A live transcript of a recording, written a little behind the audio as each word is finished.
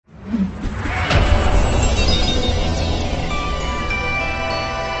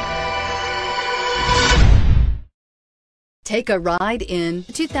Take a ride in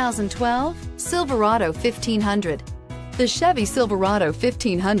the 2012 Silverado 1500. The Chevy Silverado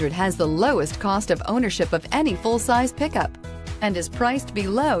 1500 has the lowest cost of ownership of any full-size pickup and is priced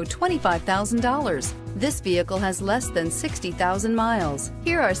below $25,000. This vehicle has less than 60,000 miles.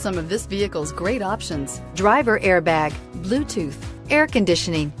 Here are some of this vehicle's great options: driver airbag, Bluetooth, air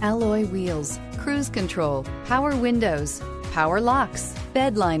conditioning, alloy wheels, cruise control, power windows, power locks,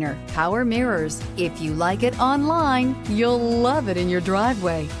 bed liner, power mirrors. If you like it online, you'll love it in your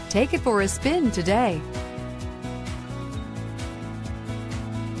driveway. Take it for a spin today.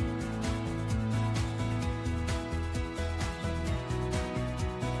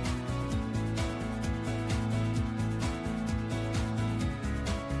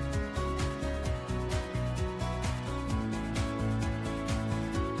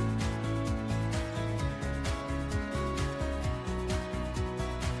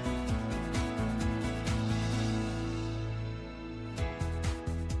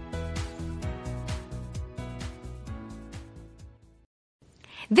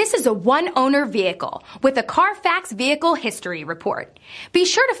 This is a one-owner vehicle with a Carfax Vehicle History Report. Be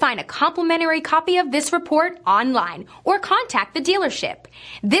sure to find a complimentary copy of this report online or contact the dealership.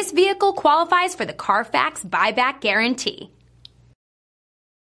 This vehicle qualifies for the Carfax Buyback Guarantee.